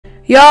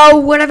Yo,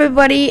 what up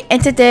everybody,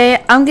 and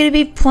today I'm going to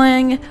be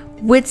playing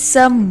with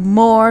some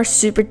more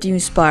Super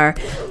Doomspire,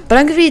 but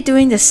I'm going to be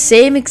doing the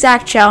same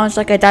exact challenge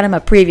like I done in my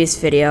previous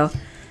video.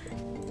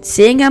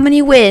 Seeing how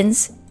many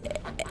wins,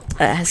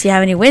 see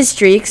how many win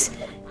streaks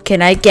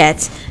can I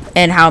get,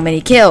 and how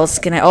many kills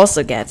can I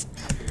also get.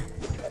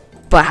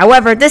 But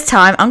however, this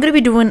time I'm going to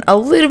be doing a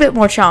little bit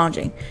more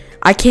challenging.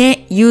 I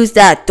can't use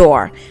that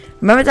door.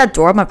 Remember that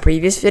door in my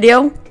previous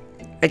video?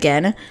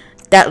 Again,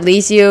 that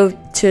leads you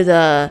to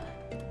the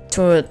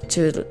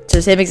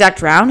same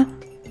exact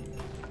round.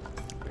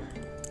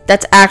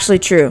 That's actually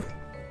true.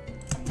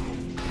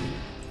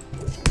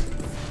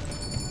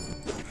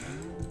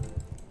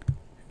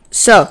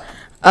 So,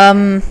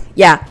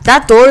 yeah,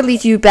 that door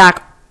leads you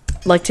back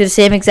like to the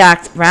same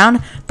exact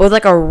round, but with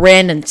like a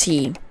random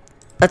team.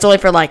 That's only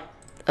for like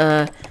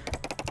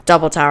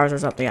double towers or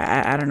something.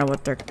 I don't know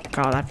what they're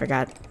called. I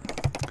forgot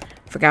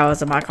what was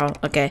the mod called.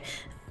 Okay.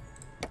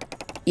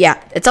 Yeah,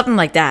 it's something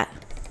like that.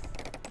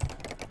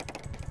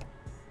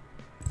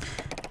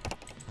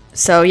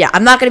 So yeah,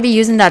 I'm not gonna be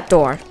using that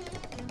door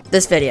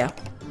this video.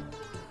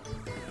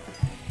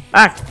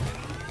 Ah,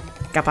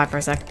 got by for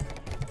a sec.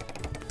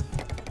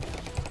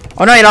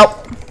 Oh no, you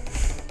don't.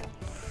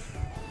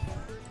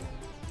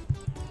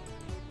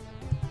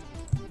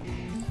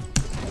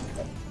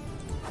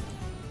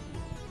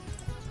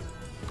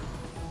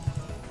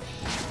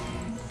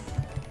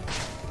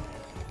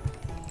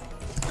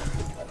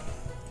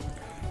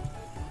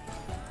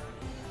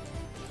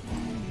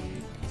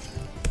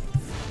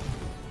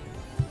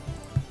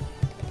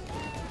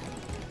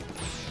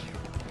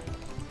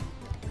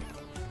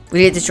 We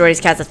need to destroy these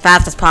cats as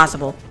fast as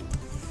possible.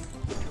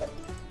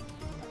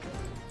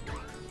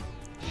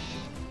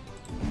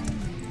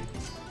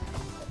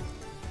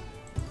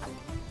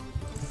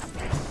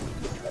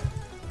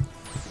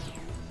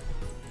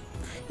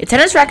 Your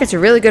tennis rackets are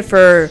really good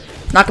for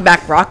knocking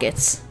back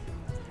rockets.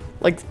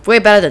 Like, way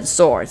better than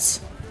swords.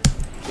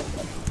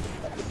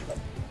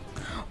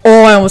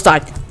 Oh, I almost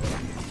died.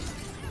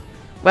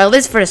 Well, at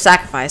least for the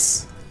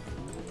sacrifice.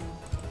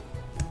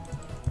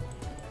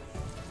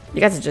 You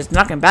guys are just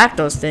knocking back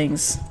those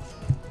things.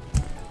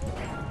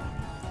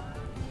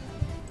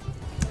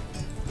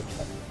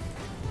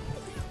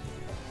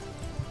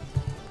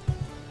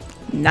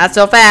 Not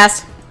so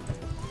fast.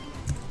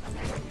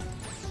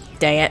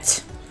 Dang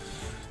it.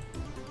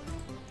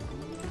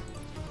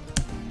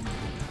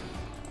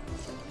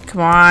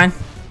 Come on.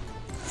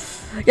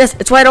 Yes,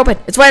 it's wide open.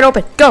 It's wide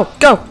open. Go,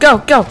 go, go,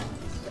 go.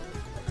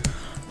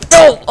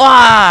 Oh,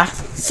 ah,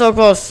 so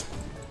close.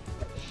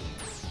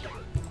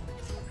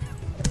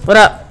 What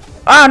up?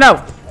 Oh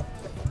no!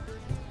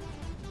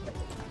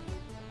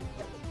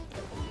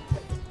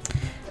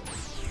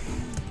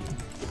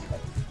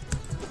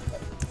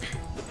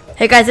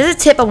 Hey guys, there's a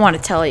tip I want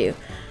to tell you.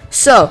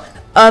 So,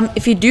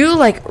 if you do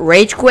like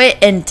rage quit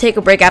and take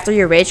a break after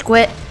your rage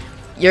quit,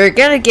 you're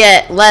gonna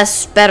get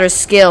better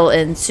skill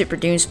in Super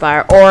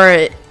Doomspire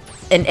or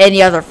in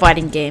any other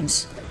fighting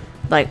games,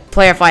 like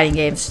player fighting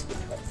games,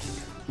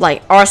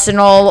 like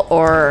Arsenal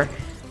or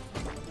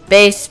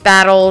base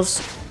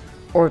battles,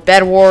 or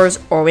Bed Wars,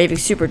 or maybe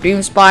Super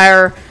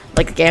Doomspire,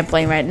 like the game I'm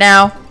playing right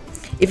now.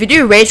 If you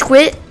do rage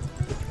quit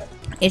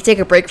and you take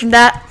a break from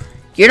that,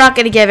 you're not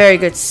gonna get very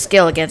good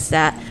skill against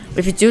that. But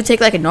if you do take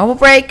like a normal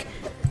break,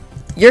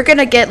 you're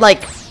gonna get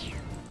like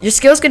your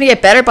skill's gonna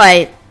get better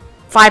by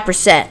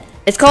 5%.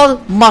 It's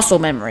called muscle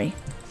memory.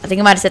 I think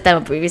I might have said that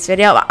in a previous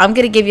video. I'm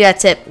gonna give you that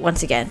tip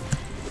once again.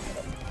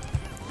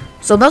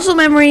 So muscle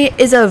memory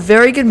is a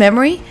very good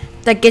memory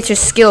that gets your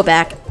skill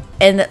back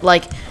and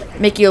like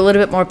make you a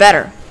little bit more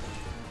better.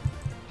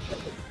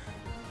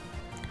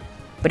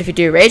 But if you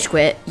do rage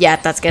quit, yeah,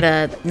 that's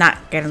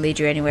not gonna lead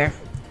you anywhere.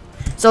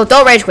 So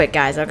don't rage quit,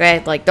 guys,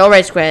 okay? Like, don't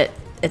rage quit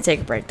and take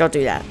a break. Don't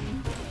do that.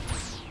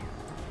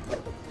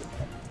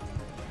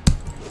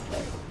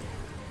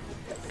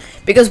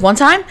 Because one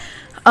time,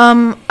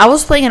 I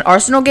was playing an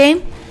Arsenal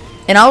game,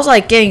 and I was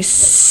like getting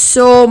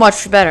so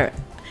much better.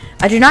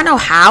 I do not know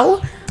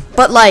how,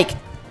 but like,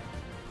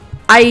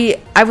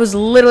 I was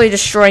literally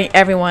destroying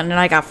everyone, and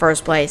I got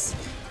first place.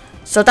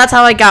 So that's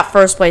how I got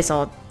first place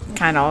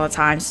kind of all the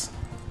times.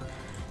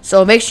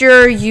 So make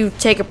sure you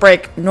take a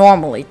break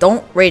normally.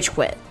 Don't rage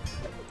quit.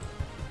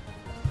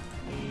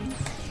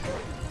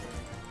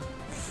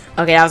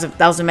 Okay,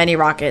 that was a mini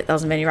rocket. That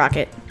was a mini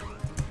rocket.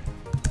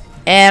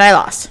 And I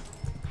lost.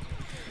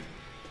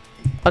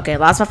 Okay,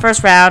 lost my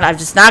first round. I'm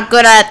just not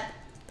good at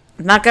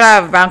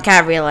round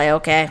cat relay,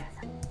 okay?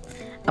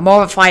 I'm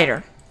more of a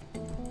fighter.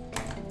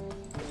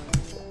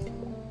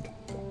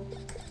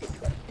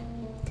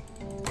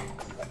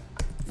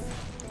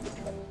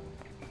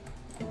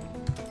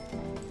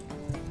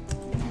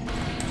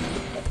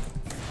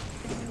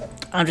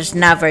 I'm just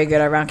not very good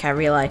at round cat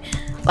relay.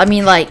 I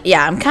mean, like,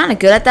 yeah, I'm kind of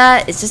good at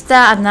that. It's just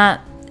that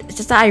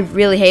I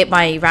really hate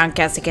my round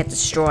cats to get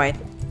destroyed.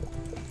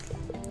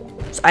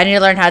 So I need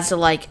to learn how to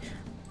like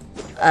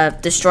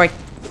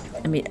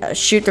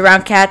shoot the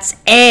round cats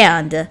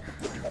and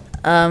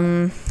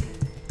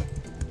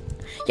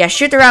yeah,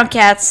 shoot the round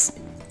cats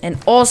and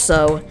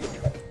also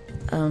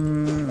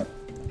and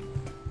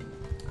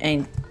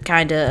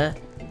kind of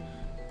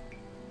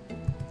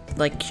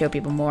like show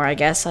people more, I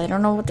guess. I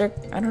don't know what they're,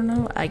 I don't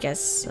know, I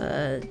guess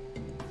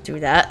do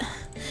that.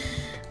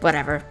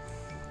 Whatever.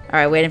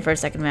 Alright, waiting for a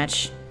second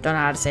match. Don't know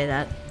how to say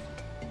that.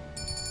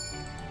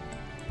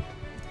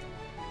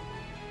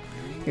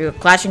 Here we go,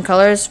 Clashing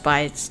Colors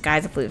by Sky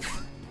the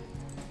Floof.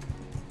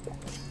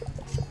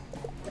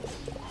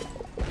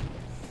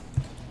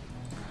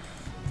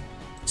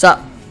 Sup?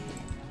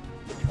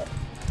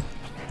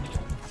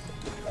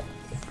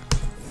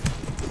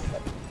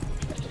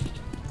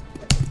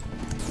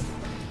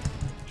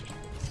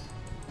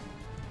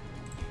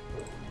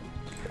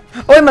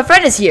 Oh wait, my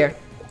friend is here.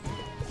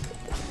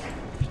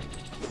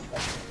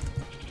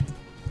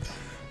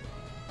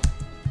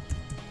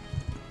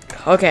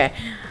 Okay,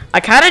 I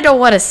kind of don't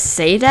want to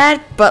say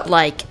that, but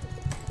like,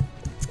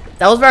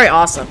 that was very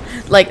awesome.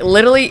 Like,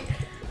 literally,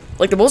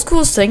 like the most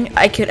coolest thing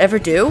I could ever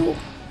do.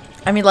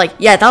 I mean, like,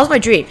 yeah, that was my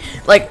dream.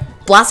 Like,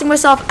 blasting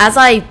myself as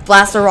I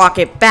blast a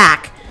rocket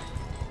back.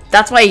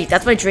 That's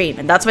my dream,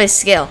 and that's my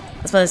skill.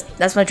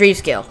 That's my dream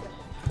skill.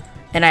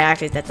 And I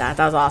actually did that.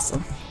 That was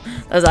awesome.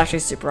 That was actually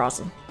super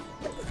awesome.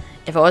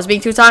 If I was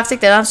being too toxic,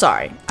 then I'm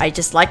sorry. I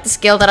just liked the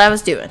skill that I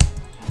was doing.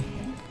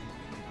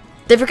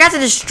 They forgot to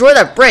destroy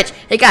that bridge.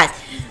 Hey guys,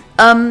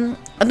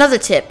 another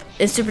tip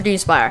in Super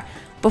Doomspire.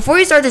 Before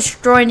you start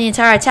destroying the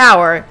entire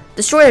tower,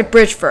 destroy the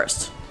bridge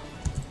first.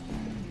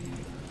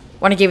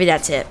 Want to give you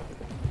that tip.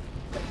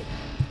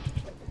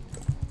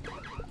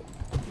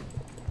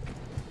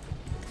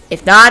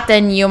 If not,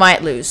 then you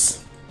might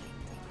lose.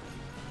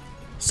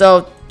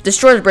 So,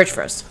 destroy the bridge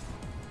first.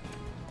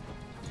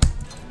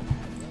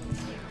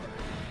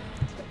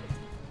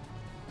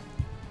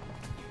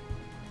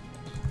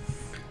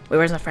 Wait,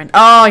 where's my friend?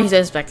 Oh, he's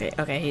spectating.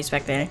 Okay, he's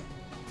spectating.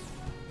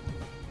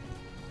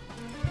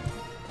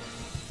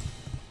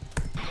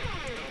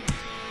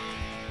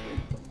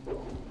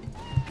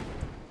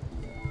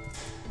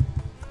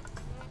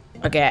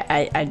 Okay,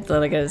 I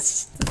literally got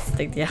this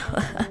thing deal.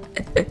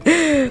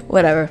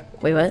 Whatever.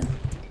 Wait, what?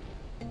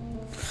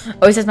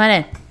 Oh, he says my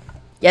name.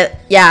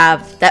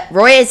 Yeah, that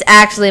Roy is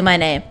actually my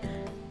name.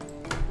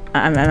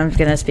 I'm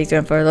gonna speak to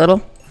him for a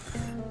little.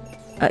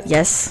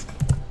 Yes.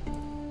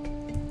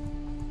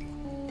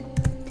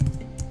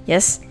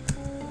 Yes.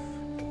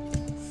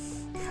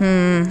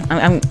 I'm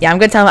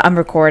gonna tell him I'm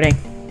recording.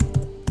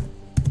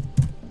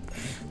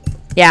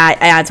 Yeah,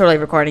 I'm totally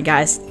recording,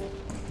 guys.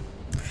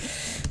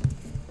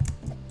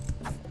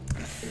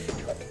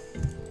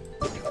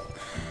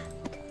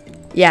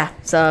 Yeah,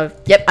 so,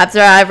 yep,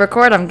 after I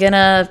record, I'm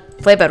gonna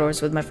play Bed Wars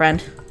with my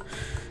friend.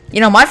 You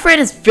know, my friend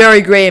is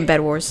very great in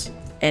Bed Wars.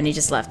 And he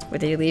just left. Where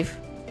did he leave?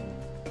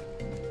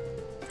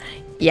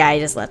 Yeah, he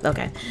just left.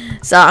 Okay.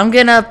 So, I'm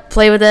gonna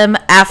play with him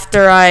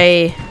after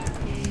I...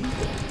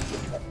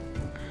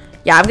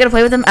 Yeah, I'm gonna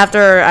play with him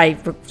after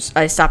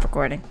I stop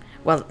recording.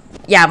 Well,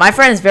 yeah, my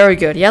friend is very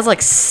good. He has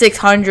like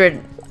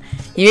 600...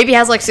 He maybe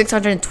has like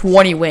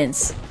 620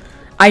 wins.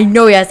 I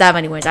know he has that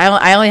many wins.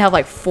 I only have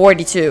like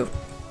 42.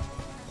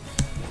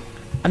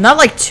 I'm not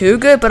like too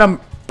good, but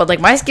like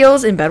my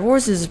skills in Bed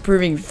Wars is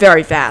improving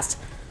very fast.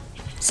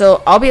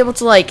 So I'll be able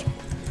to like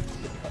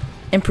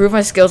improve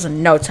my skills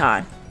in no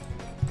time.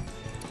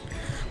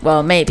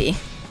 Well, maybe.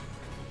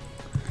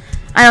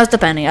 I know it's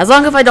depending. As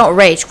long as I don't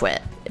rage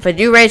quit. If I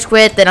do rage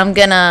quit, then I'm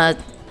gonna...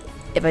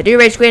 If I do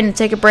rage quit and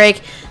take a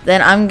break,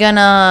 then I'm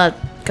gonna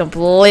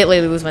completely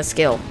lose my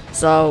skill.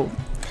 So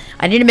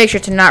I need to make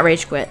sure to not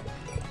rage quit.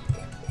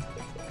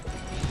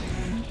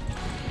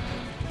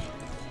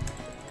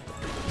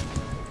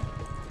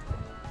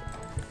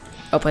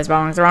 Oh, place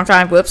wrong at the wrong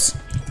time. Whoops.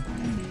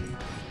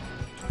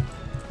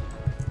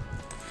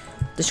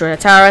 Destroy the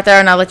tower right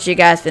there, and I'll let you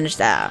guys finish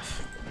that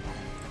off.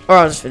 Or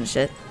I'll just finish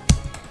it.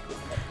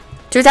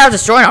 2 towers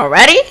destroyed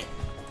already?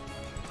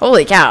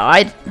 Holy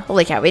cow,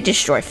 holy cow, we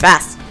destroy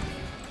fast.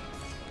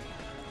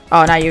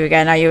 Oh, not you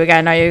again, not you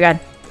again, not you again.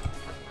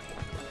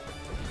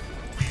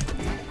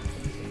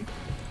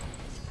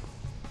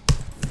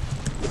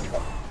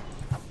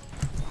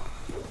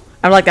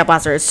 I don't like that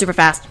blaster, it's super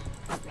fast.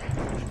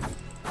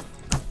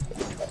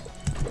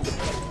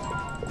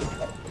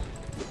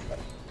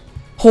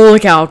 Holy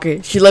cow,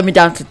 okay, she let me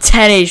down to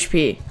 10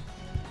 HP.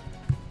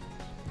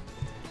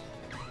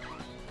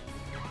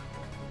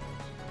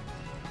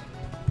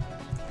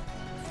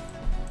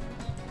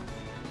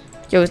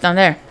 Yo, who's down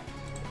there?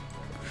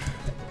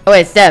 Oh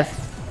wait, it's Dev.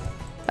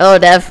 Hello,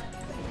 Dev.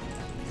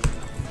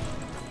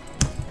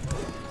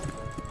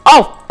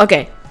 Oh,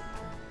 okay.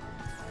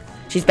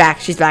 She's back,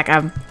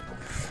 Oh,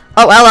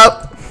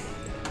 hello.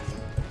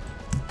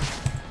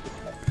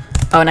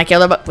 Oh, and I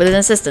killed her with an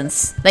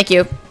assistance. Thank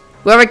you.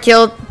 Whoever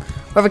killed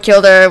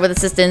her with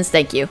assistance,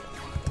 thank you.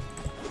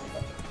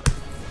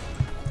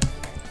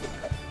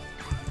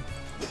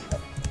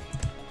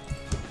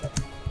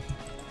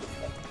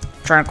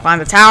 Trying to climb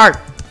the tower.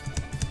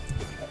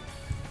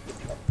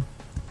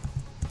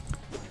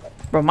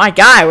 Bro, my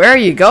guy, where are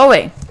you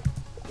going?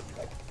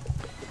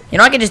 You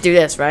know, I can just do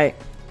this, right?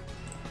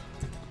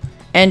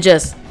 And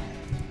just...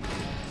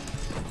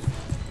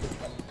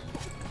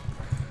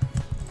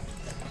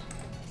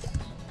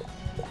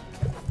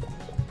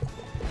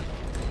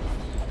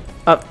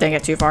 Oh, didn't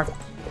get too far.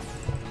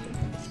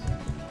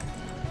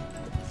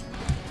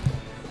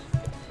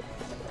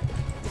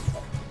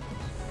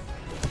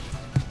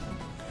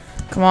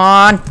 Come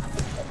on.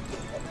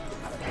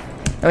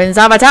 No,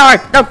 inside my tower.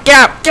 No, get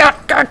out. Get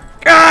out.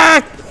 Get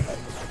out.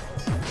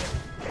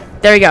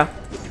 There we go.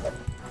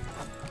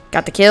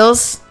 Got the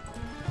kills.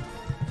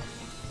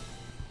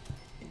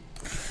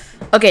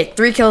 Okay,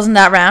 3 kills in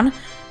that round.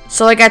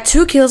 So I got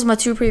 2 kills in my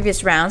 2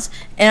 previous rounds,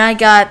 and I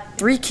got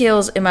 3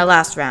 kills in my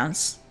last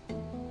rounds.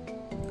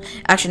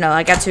 Actually, no,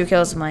 I got 2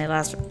 kills in my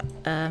last.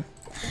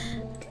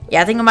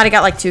 Yeah, I think I might have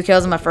got like 2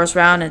 kills in my first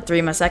round and 3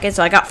 in my second.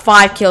 So I got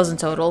 5 kills in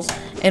totals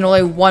and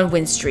only 1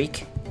 win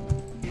streak.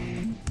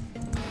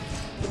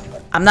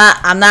 I'm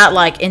not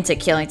like into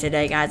killing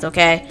today, guys.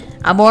 Okay,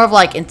 I'm more of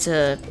like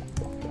into.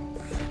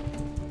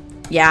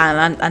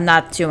 Yeah, I'm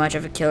not too much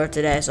of a killer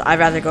today, so I'd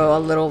rather go a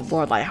little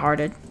more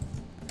lighthearted.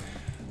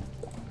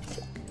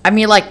 I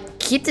mean, like,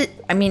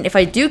 if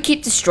I do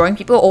keep destroying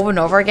people over and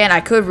over again, I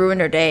could ruin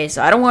their day,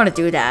 so I don't want to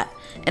do that.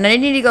 And I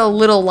need to go a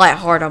little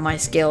lighthearted on my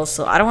skills,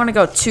 so I don't want to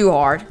go too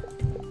hard.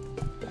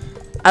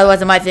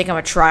 Otherwise, I might think I'm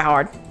a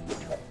try-hard.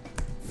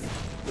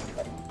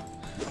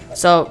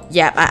 So,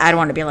 yeah, I don't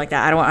want to be like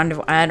that.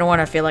 I don't want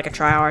to feel like a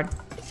try-hard.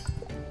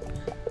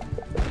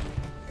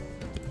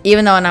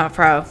 Even though I'm not a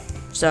pro,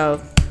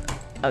 so,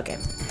 okay.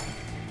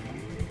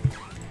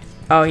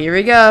 Oh, here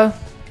we go.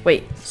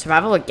 Wait,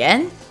 survival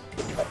again?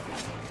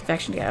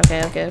 Infection again.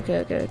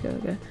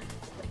 Okay.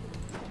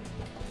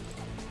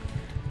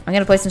 I'm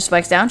gonna place some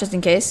spikes down just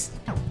in case.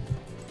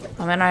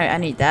 Oh man, I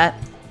need that.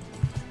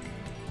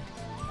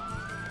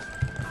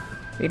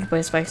 You can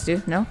place spikes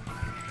too? No?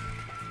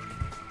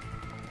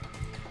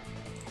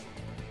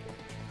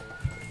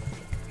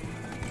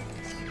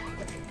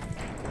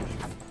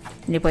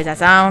 Need to place that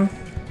down.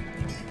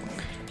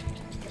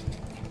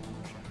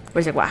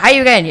 Where's it? What? How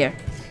you getting here?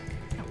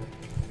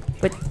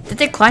 Wait, did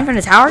they climb from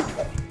the tower?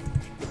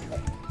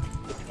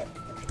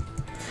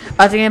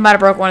 I think I might have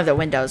broke one of the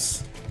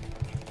windows.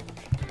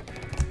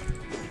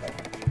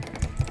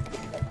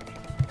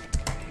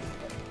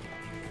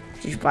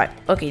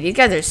 Okay, these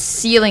guys are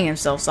sealing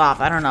themselves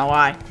off. I don't know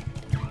why.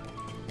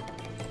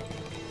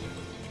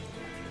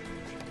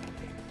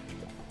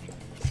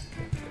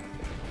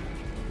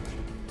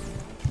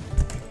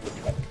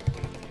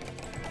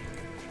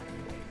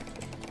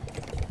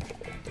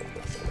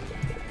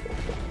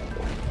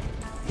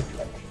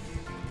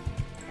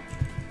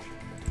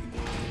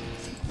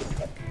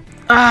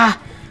 Ah!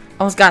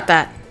 Almost got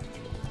that.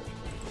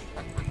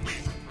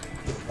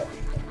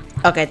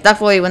 Okay,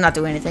 definitely will not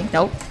do anything.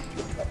 Nope.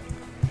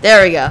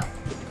 There we go.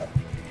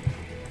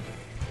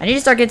 I need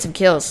to start getting some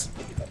kills.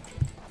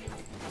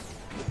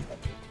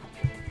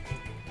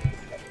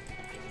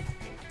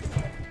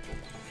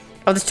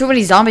 Oh, there's too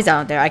many zombies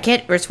out there. I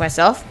can't risk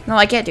myself. No,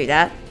 I can't do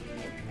that.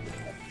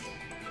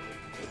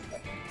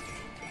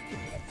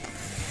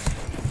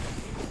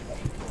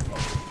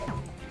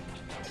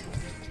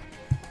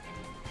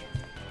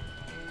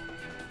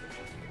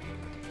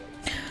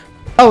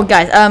 Oh,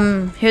 guys,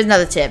 here's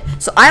another tip.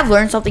 So I've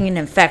learned something in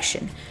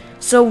infection.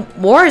 So the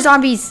more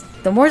zombies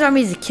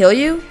that kill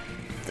you,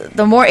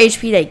 the more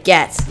HP they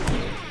get.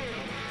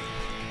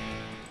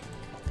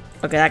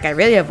 Okay, that guy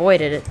really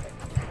avoided it.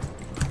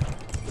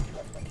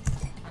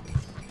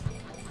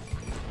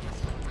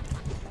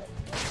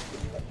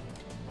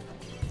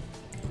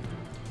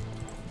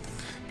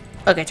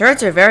 Okay,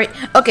 turrets are very...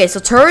 Okay, so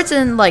turrets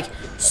and, like,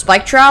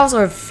 spike trowels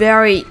are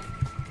very...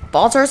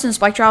 Ball turrets and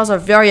spike trowels are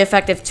very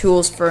effective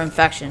tools for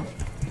infection.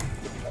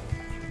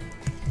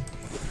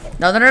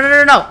 No.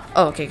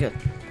 Oh, okay, good.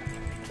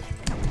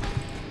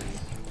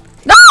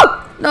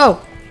 No! No!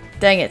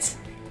 Dang it.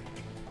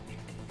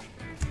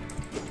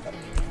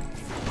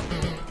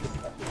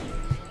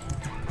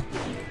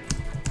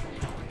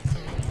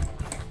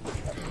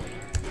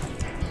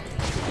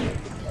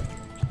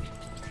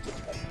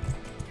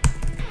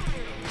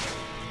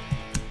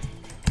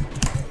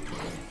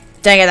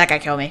 Dang it, that guy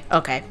killed me.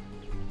 Okay.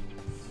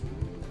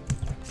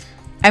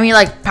 I mean,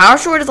 like, power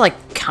sword is, like,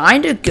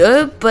 kind of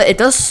good, but it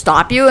does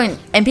stop you,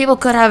 and people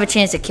could have a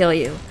chance to kill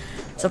you.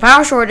 So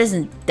power sword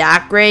isn't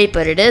that great,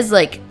 but it is,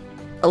 like,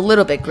 a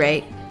little bit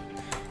great.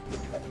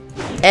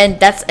 And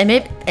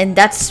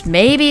that's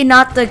maybe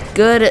not the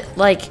good,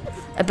 like,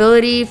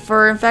 ability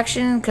for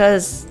infection,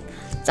 because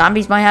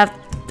zombies might have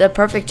the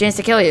perfect chance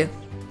to kill you.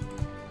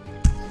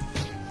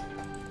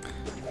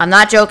 I'm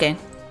not joking.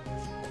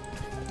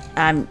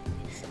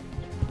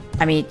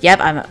 Yep,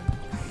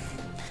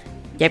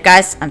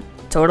 guys, I'm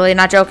totally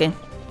not joking.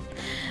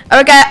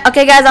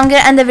 Okay, guys, I'm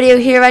gonna end the video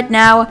here right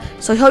now.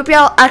 So I hope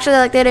y'all actually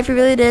liked it. If you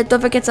really did,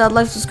 don't forget to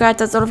like, subscribe,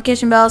 touch the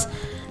notification bells.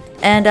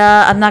 And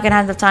I'm not gonna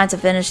have enough time to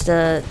finish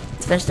the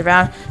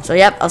round. So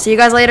yep, I'll see you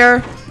guys later.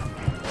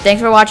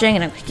 Thanks for watching,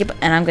 and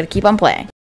I'm gonna keep on playing.